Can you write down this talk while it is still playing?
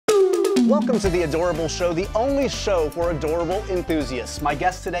Welcome to The Adorable Show, the only show for adorable enthusiasts. My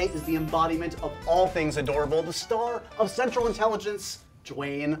guest today is the embodiment of all things adorable, the star of Central Intelligence,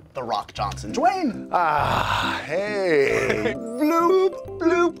 Dwayne "The Rock" Johnson. Dwayne! Ah, hey! Bloop,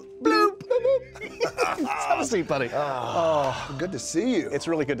 bloop, bloop, bloop. Have a seat, buddy. Oh, good to see you. It's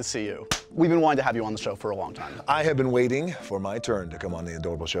really good to see you. We've been wanting to have you on the show for a long time. I have been waiting for my turn to come on The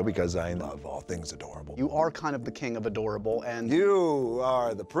Adorable Show because I love all things adorable. You are kind of the king of adorable, and You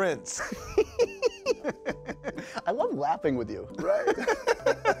are the prince. I love laughing with you. Right?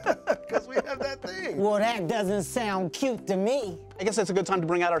 Because we have that thing. Well, that doesn't sound cute to me. I guess it's a good time to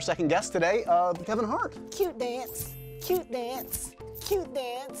bring out our second guest today, Kevin Hart. Cute dance, cute dance, cute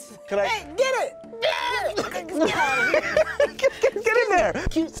dance. Could I- Hey, get it! Get in there!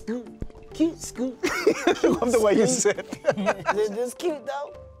 Cute scoot, cute scoot. I love the way you sit. Is this cute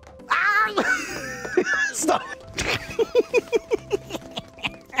though? Stop.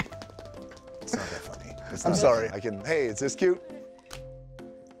 It's not that funny. It's I'm not. sorry. I can, hey, is this cute?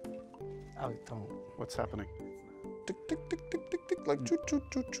 Oh, don't. What's happening? Tick, tick, tick, tick, tick, tick, like choo, choo,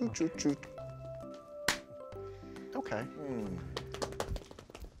 choo, choo, choo, choo. Okay.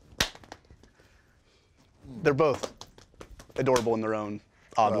 They're both adorable in their own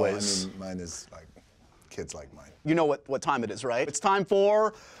odd Well, ways. I mean, mine is like, kids like mine. You know what time it is, right? It's time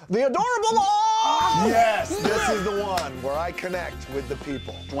for The Adorable Off! Yes, this is the one where I connect with the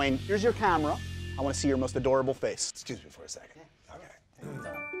people. Dwayne, here's your camera. I want to see your most adorable face. Excuse me for a second. Okay.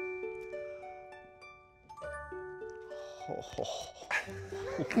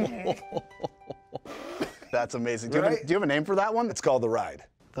 That's amazing. Right? Do you have a name for that one? It's called The Ride.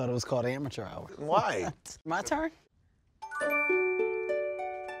 Thought it was called amateur hour. Why? My turn?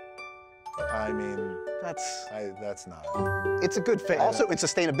 I mean, That's that's not. it's a good face. Also, in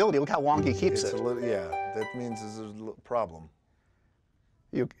sustainability, look how long he keeps It's it. a little, yeah, that means there's a little problem.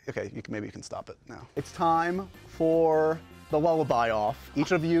 Maybe you can stop it now. It's time for the lullaby off.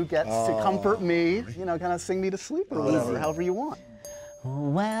 Each of you gets to comfort me, you know, kind of sing me to sleep or whatever, however you want.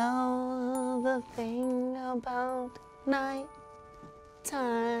 Well, the thing about night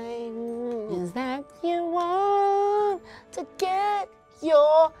time is that you want to get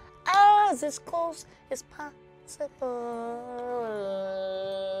your eyes as close as possible.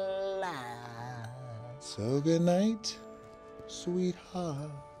 So good night,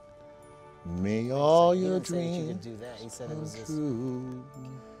 sweetheart. May all your He didn't say that you dreams could do that. He said it come was just. true.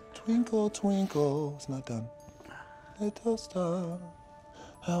 Twinkle, twinkle, it's not done. Little star,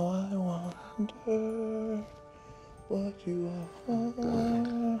 how I wonder what you are. All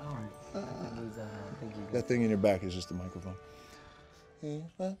right. I think you That thing in your back is just the microphone.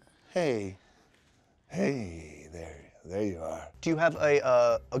 Hey, hey, there you are. Do you have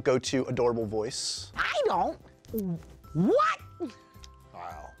a go-to adorable voice? I don't. What?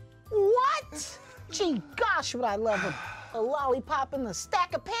 Wow. What? Gee, gosh, would I love a lollipop and a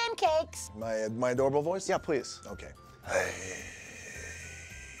stack of pancakes. My adorable voice? Yeah, please. Okay.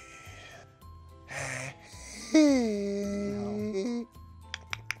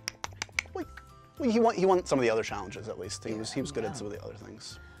 Well, he won some of the other challenges at least. He was good at some of the other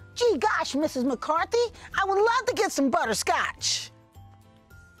things. Gee, gosh, Mrs. McCarthy, I would love to get some butterscotch.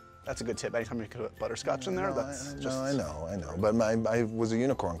 That's a good tip. Anytime you put butterscotch in there, that's just. No, I know. But I was a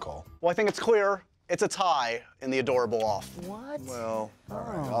unicorn call. Well, I think it's clear. It's a tie in the adorable off. What? Well, all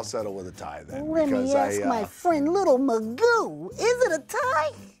right, I'll settle with a tie then. Let me because ask my friend Little Magoo. Is it a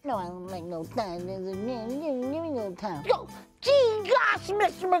tie? No, I don't like no tie. Give me no tie. Yo, gee, gosh,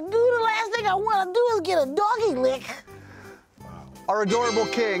 Mr. Magoo, the last thing I want to do is get a doggy lick. Our adorable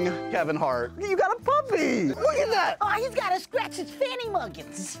king, Kevin Hart. You got a puppy. Look at that. Oh, he's got to scratch his fanny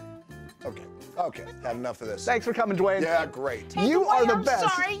muggins. Okay, had enough of this. Thanks for coming, Dwayne. Yeah, great. Hey, You are the I'm best.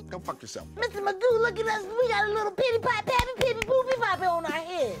 Sorry. Go fuck yourself. Mr. Magoo, look at us. We got a little pitty pop, pappy, pippy, poopy poppy on our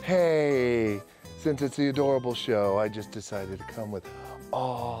head. Hey, since it's the adorable show, I just decided to come with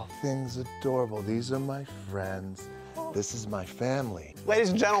all things adorable. These are my friends. This is my family. Ladies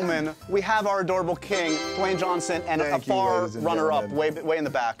and gentlemen, we have our adorable king, Dwayne Johnson, and Thank a you, far ladies and runner-up, gentlemen. way in the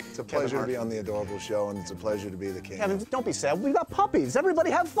back. It's a pleasure to be on the adorable show, and it's a pleasure to be the king. Kevin, don't be sad. We've got puppies.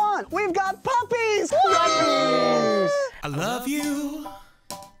 Everybody have fun. We've got puppies. Puppies. I love you.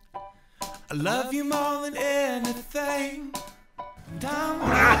 I love you more than anything. Down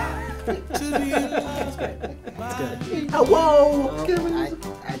to the Hello,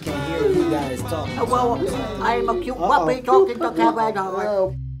 I can hear you guys talking. hello. I'm a cute puppy talking to Kevin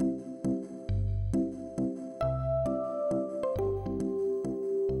Hart.